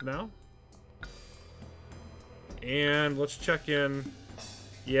extra hemp now. And let's check in.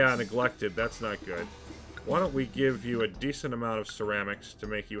 Yeah, neglected. That's not good. Why don't we give you a decent amount of ceramics to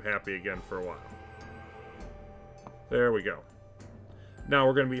make you happy again for a while. There we go. Now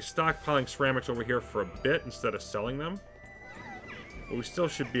we're going to be stockpiling ceramics over here for a bit instead of selling them. But we still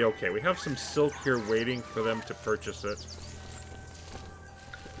should be okay. We have some silk here waiting for them to purchase it.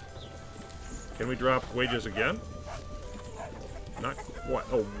 Can we drop wages again? Not quite.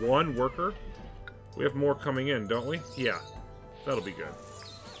 Oh, one worker? We have more coming in, don't we? Yeah. That'll be good.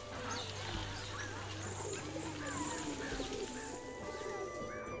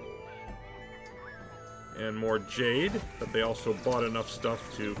 And more jade, but they also bought enough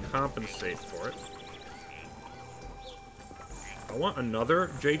stuff to compensate for it. I want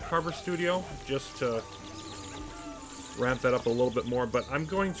another Jade Carver Studio, just to ramp that up a little bit more, but I'm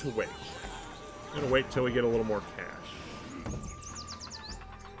going to wait. I'm going to wait till we get a little more cash.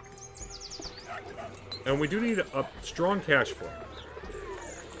 And we do need a strong cash flow.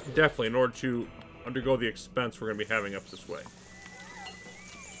 Definitely, in order to undergo the expense we're going to be having up this way.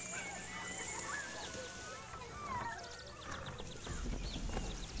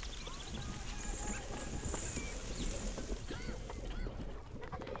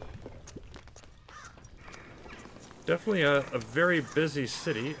 Definitely a very busy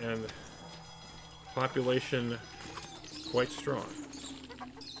city, and population quite strong.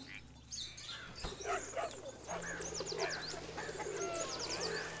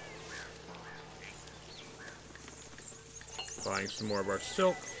 Buying some more of our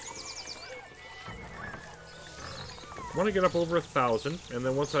silk. I want to get up over 1,000, and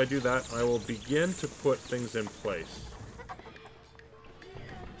then once I do that, I will begin to put things in place.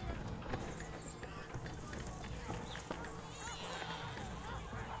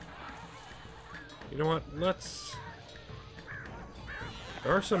 You know what, let's...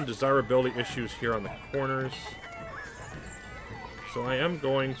 There are some desirability issues here on the corners. So I am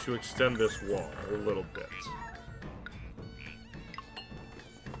going to extend this wall a little bit.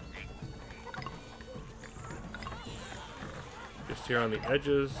 Just here on the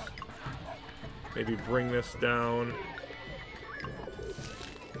edges. Maybe bring this down.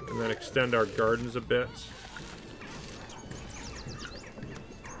 And then extend our gardens a bit.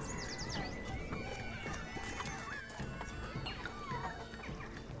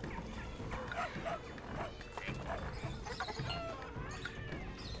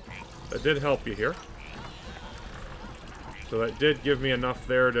 That did help you here. So that did give me enough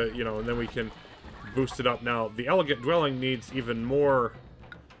there to, you know, and then we can boost it up. Now, the elegant dwelling needs even more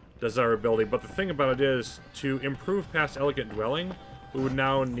desirability, but the thing about it is, to improve past elegant dwelling, we would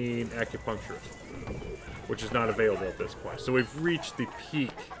now need acupuncturist, which is not available at this point. So we've reached the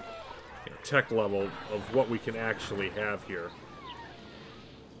peak tech level of what we can actually have here.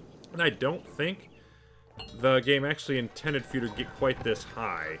 And I don't think the game actually intended for you to get quite this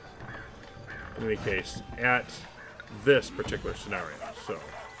high. In any case, at this particular scenario. So,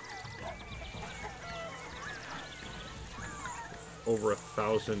 over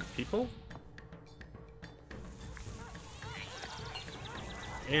 1,000 people.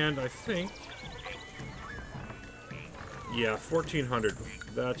 And I think, yeah, 1,400.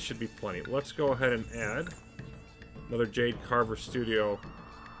 That should be plenty. Let's go ahead and add another Jade Carver Studio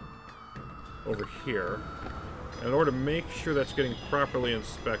over here. And in order to make sure that's getting properly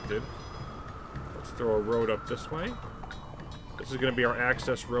inspected, let's throw a road up this way. This is going to be our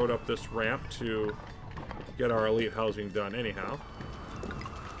access road up this ramp to get our elite housing done anyhow.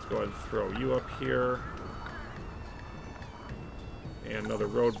 Let's go ahead and throw you up here. And another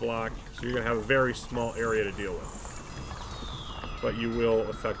roadblock. So you're going to have a very small area to deal with. But you will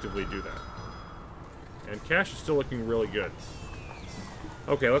effectively do that. And cash is still looking really good.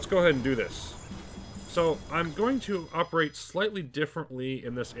 Okay, let's go ahead and do this. So I'm going to operate slightly differently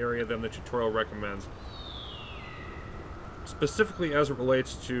in this area than the tutorial recommends. Specifically as it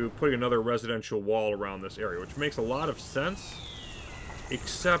relates to putting another residential wall around this area, which makes a lot of sense,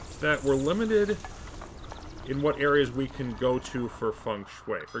 except that we're limited in what areas we can go to for feng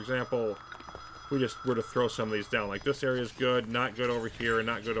shui. For example, if we just were to throw some of these down, like this area is good, not good over here, and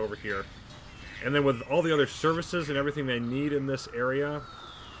not good over here. And then with all the other services and everything they need in this area,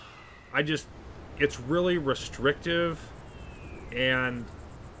 it's really restrictive, and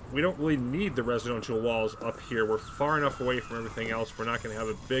we don't really need the residential walls up here. We're far enough away from everything else. We're not going to have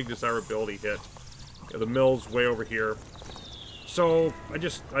a big desirability hit. The mill's way over here. So, I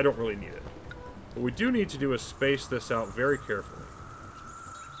don't really need it. What we do need to do is space this out very carefully.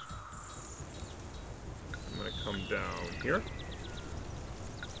 I'm going to come down here.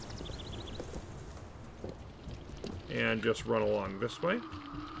 And just run along this way.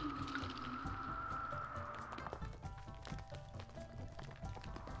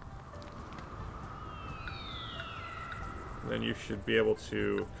 Then you should be able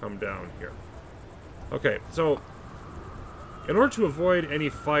to come down here. Okay, so in order to avoid any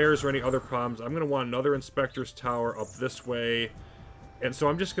fires or any other problems, I'm going to want another inspector's tower up this way. And so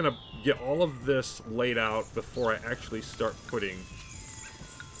I'm just going to get all of this laid out before I actually start putting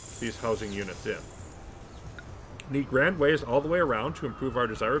these housing units in. Need grand ways all the way around to improve our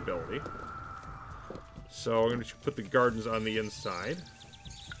desirability. So I'm going to put the gardens on the inside.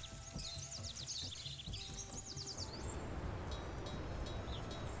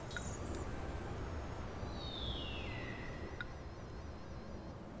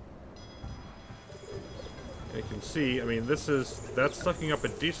 You can see, I mean, that's sucking up a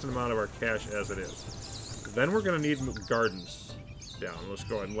decent amount of our cash as it is. Then we're going to need gardens down. Let's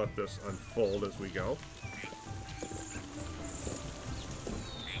go ahead and let this unfold as we go.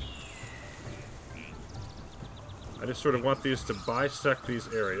 I just sort of want these to bisect these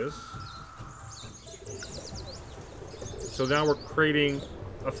areas. So now we're creating,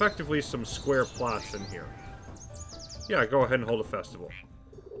 effectively, some square plots in here. Yeah, go ahead and hold a festival.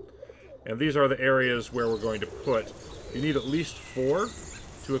 And these are the areas where we're going to put. You need at least 4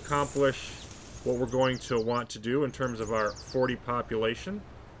 to accomplish what we're going to want to do in terms of our 40 population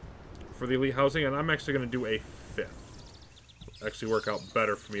for the elite housing. And I'm actually going to do a 5th. Actually work out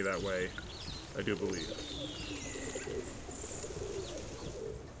better for me that way, I do believe.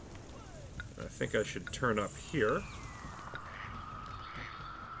 I think I should turn up here.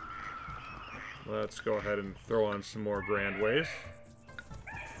 Let's go ahead and throw on some more grand ways.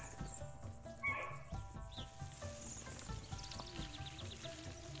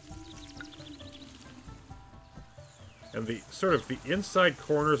 And the the inside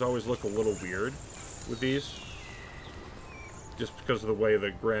corners always look a little weird with these, just because of the way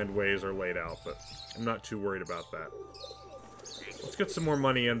the grand ways are laid out, but I'm not too worried about that. Let's get some more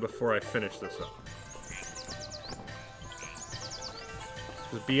money in before I finish this up.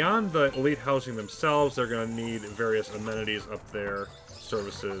 Because beyond the elite housing themselves, they're going to need various amenities up there,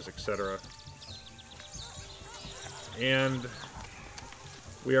 services, etc. And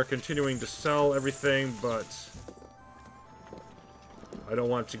we are continuing to sell everything, but I don't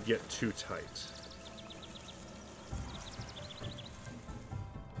want to get too tight.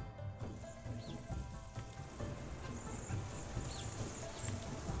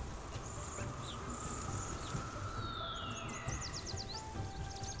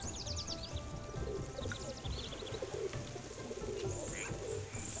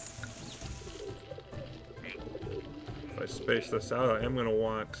 If I space this out, I am going to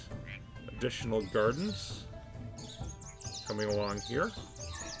want additional gardens coming along here.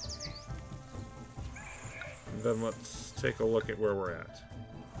 And then let's take a look at where we're at.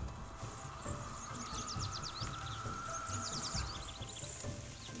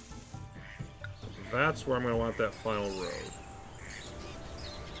 That's where I'm going to want that final road.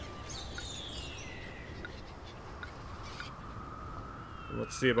 And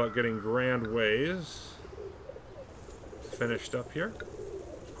let's see about getting Grand Ways finished up here.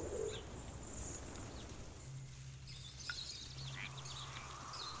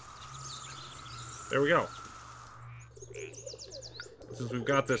 There we go. Since we've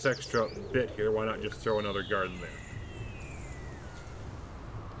got this extra bit here, why not just throw another garden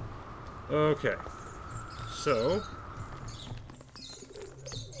there? Okay. So,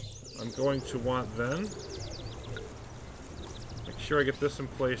 I'm going to want then, make sure I get this in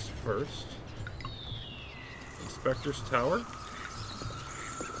place first. Inspector's Tower.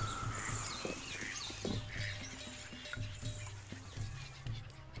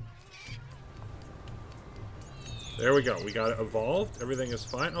 There we go. We got it evolved. Everything is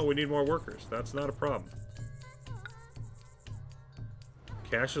fine. Oh, we need more workers. That's not a problem.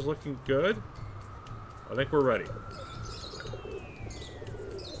 Cash is looking good. I think we're ready.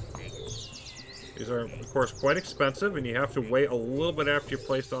 These are, of course, quite expensive, and you have to wait a little bit after you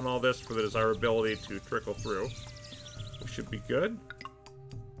place on all this for the desirability to trickle through. We should be good.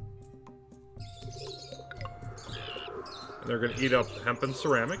 And they're going to eat up hemp and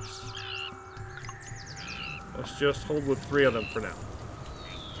ceramics. Let's just hold with 3 of them for now.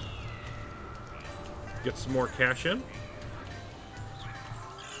 Get some more cash in. And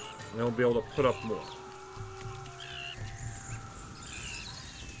then we'll be able to put up more.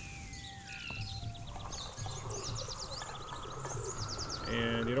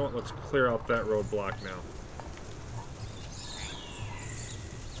 And you know what? Let's clear out that roadblock now.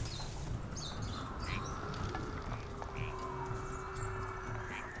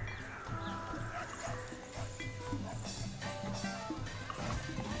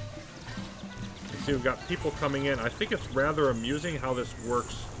 See, we've got people coming in. I think it's rather amusing how this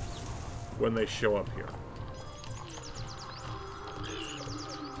works when they show up here.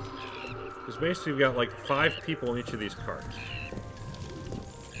 Because basically we've got like 5 people in each of these carts.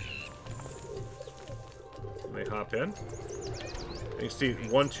 And they hop in. And you see,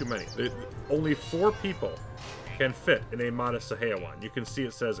 1 too many. Only 4 people can fit in a modest Sahayawan. You can see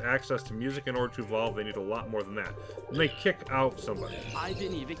it says access to music in order to evolve. They need a lot more than that. And they kick out somebody. I've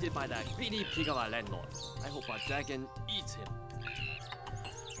been evicted by that greedy pig of a landlord. I hope a dragon eats him.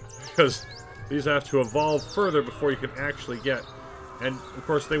 Because these have to evolve further before you can actually get... And, of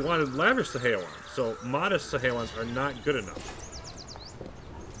course, they wanted lavish Sahayawans, so modest Sahayawans are not good enough.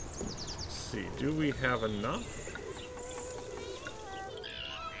 Let's see, do we have enough?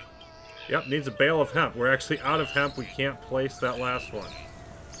 Yep, needs a bale of hemp. We're actually out of hemp. We can't place that last one.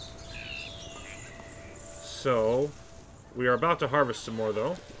 So, we are about to harvest some more,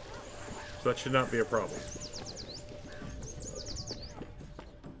 though. So that should not be a problem.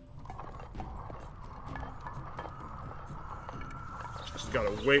 Just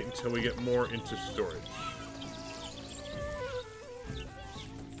gotta wait until we get more into storage.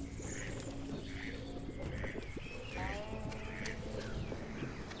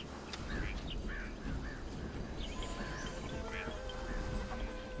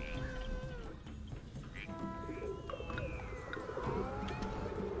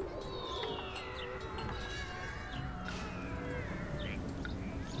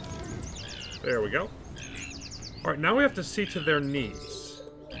 There we go. Alright, now we have to see to their needs.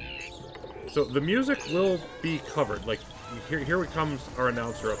 So the music will be covered. Like, here comes our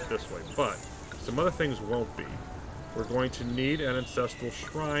announcer up this way. But some other things won't be. We're going to need an ancestral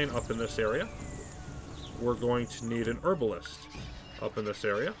shrine up in this area. We're going to need an herbalist up in this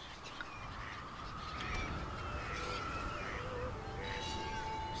area.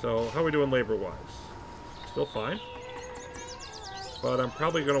 So, how are we doing labor-wise? Still fine. But I'm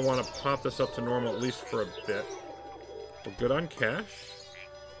probably going to want to pop this up to normal at least for a bit. We're good on cash.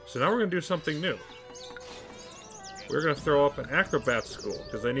 So now we're going to do something new. We're going to throw up an acrobat school,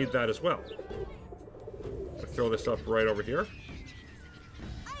 because they need that as well. I'll throw this up right over here.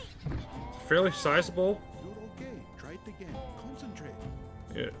 It's a fairly sizable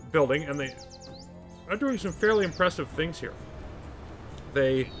building, and they are doing some fairly impressive things here.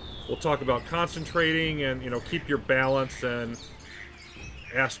 They will talk about concentrating and, you know, keep your balance and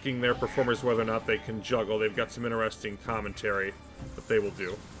asking their performers whether or not they can juggle. They've got some interesting commentary that they will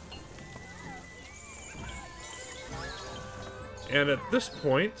do. And at this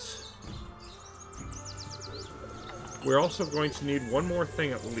point, we're also going to need one more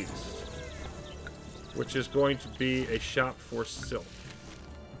thing at least, which is going to be a shop for silk.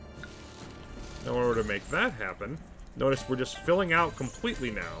 Now, in order to make that happen, notice we're just filling out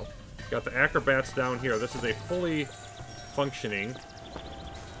completely now. Got the acrobats down here. This is a fully functioning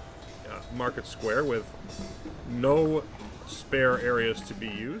market square with no spare areas to be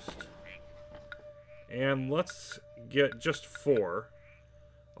used. And let's get just 4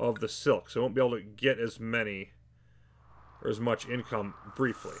 of the silk, so I won't be able to get as many or as much income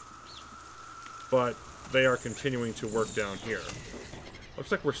briefly. But they are continuing to work down here.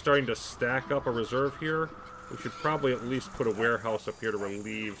 Looks like we're starting to stack up a reserve here. We should probably at least put a warehouse up here to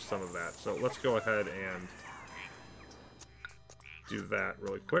relieve some of that. So let's go ahead and do that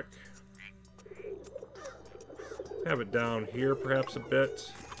really quick. Have it down here perhaps a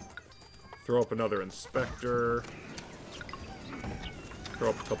bit. Throw up another inspector.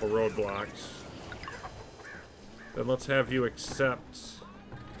 Throw up a couple roadblocks. Then let's have you accept.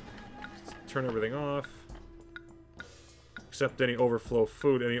 Turn everything off. Accept any overflow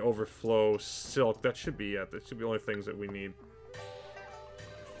food, any overflow silk. That should be it. That should be the only things that we need.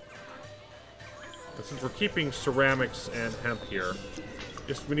 And since we're keeping ceramics and hemp here,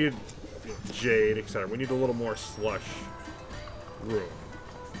 just we need jade, etc. We need a little more slush room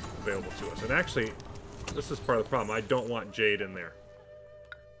available to us. And actually, this is part of the problem. I don't want jade in there.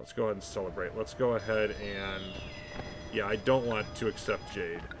 Let's go ahead and celebrate. Let's go ahead and... Yeah, I don't want to accept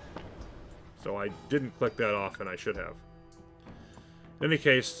jade. So I didn't click that off, and I should have. In any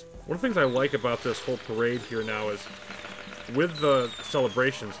case, one of the things I like about this whole parade here now is with the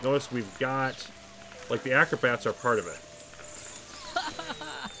celebrations, notice we've got, like, the acrobats are part of it.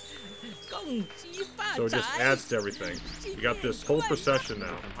 So it just adds to everything. You got this whole procession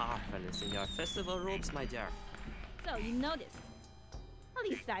now. Marvelous in your festival robes, my dear. So you noticed. At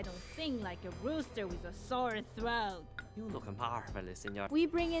least I don't sing like a rooster with a sore throat. You look marvelous in your... We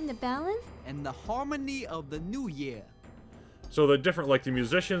bring in the balance and the harmony of the new year. So the different, like the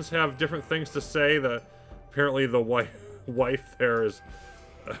musicians have different things to say. Apparently the wife there is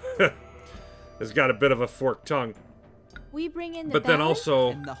has got a bit of a forked tongue. we bring in the But then balance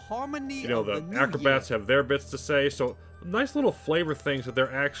also, And the harmony you know, of the new acrobats year. have their bits to say. So nice little flavor things that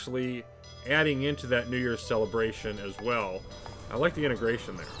they're actually adding into that New Year's celebration as well. I like the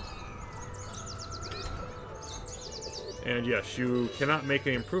integration there. And yes, you cannot make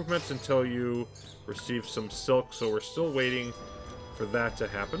any improvements until you receive some silk, so we're still waiting for that to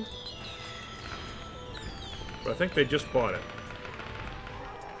happen. But I think they just bought it.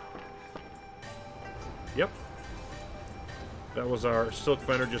 Yep. That was our silk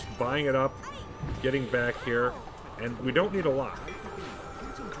vendor just buying it up, getting back here, and we don't need a lot.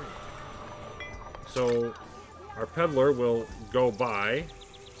 So our peddler will go by,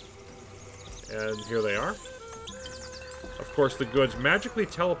 and here they are. Of course, the goods magically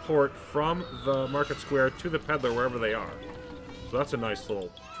teleport from the market square to the peddler wherever they are. So that's a nice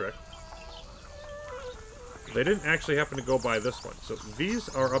little trick. They didn't actually happen to go by this one. So these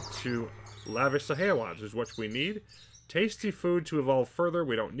are up to lavish Sahewans, is what we need. Tasty food to evolve further.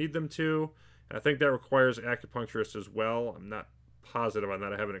 We don't need them to. And I think that requires acupuncturists as well. I'm not positive on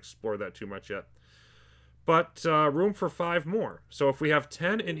that. I haven't explored that too much yet. But room for 5 more. So if we have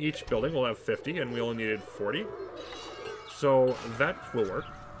 10 in each building, we'll have 50, and we only needed 40. So that will work.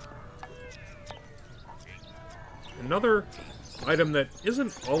 Another item that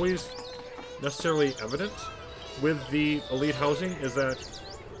isn't always necessarily evident with the elite housing is that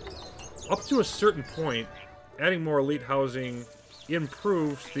up to a certain point, adding more elite housing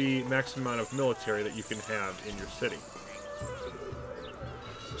improves the maximum amount of military that you can have in your city.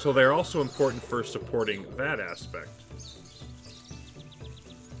 So they're also important for supporting that aspect.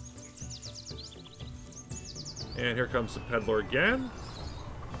 And here comes the peddler again.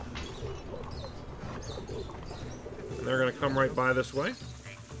 And they're going to come right by this way.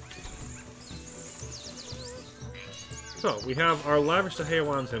 So, we have our lavish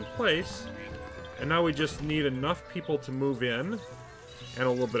Sahewans in place. And now we just need enough people to move in. And a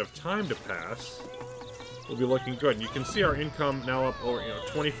little bit of time to pass. We'll be looking good. And you can see our income now up over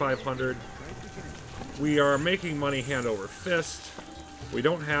 2,500. We are making money hand over fist. We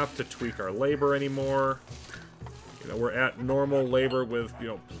don't have to tweak our labor anymore. We're at normal labor with,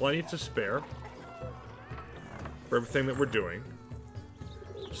 plenty to spare for everything that we're doing.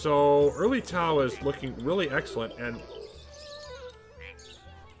 So, Erlitou is looking really excellent, and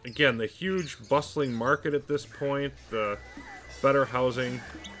again, the huge bustling market at this point, the better housing,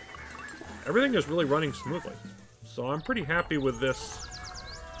 everything is really running smoothly. So I'm pretty happy with this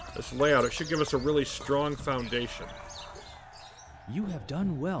layout. It should give us a really strong foundation. You have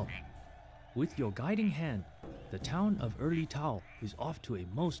done well. With your guiding hand, the town of Erlitou is off to a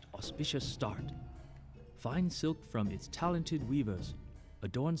most auspicious start. Fine silk from its talented weavers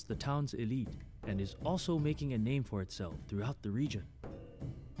adorns the town's elite and is also making a name for itself throughout the region.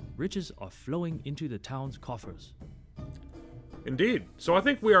 Riches are flowing into the town's coffers. Indeed. So I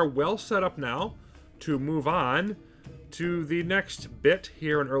think we are well set up now to move on to the next bit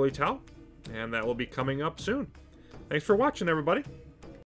here in Erlitou, and that will be coming up soon. Thanks for watching, everybody.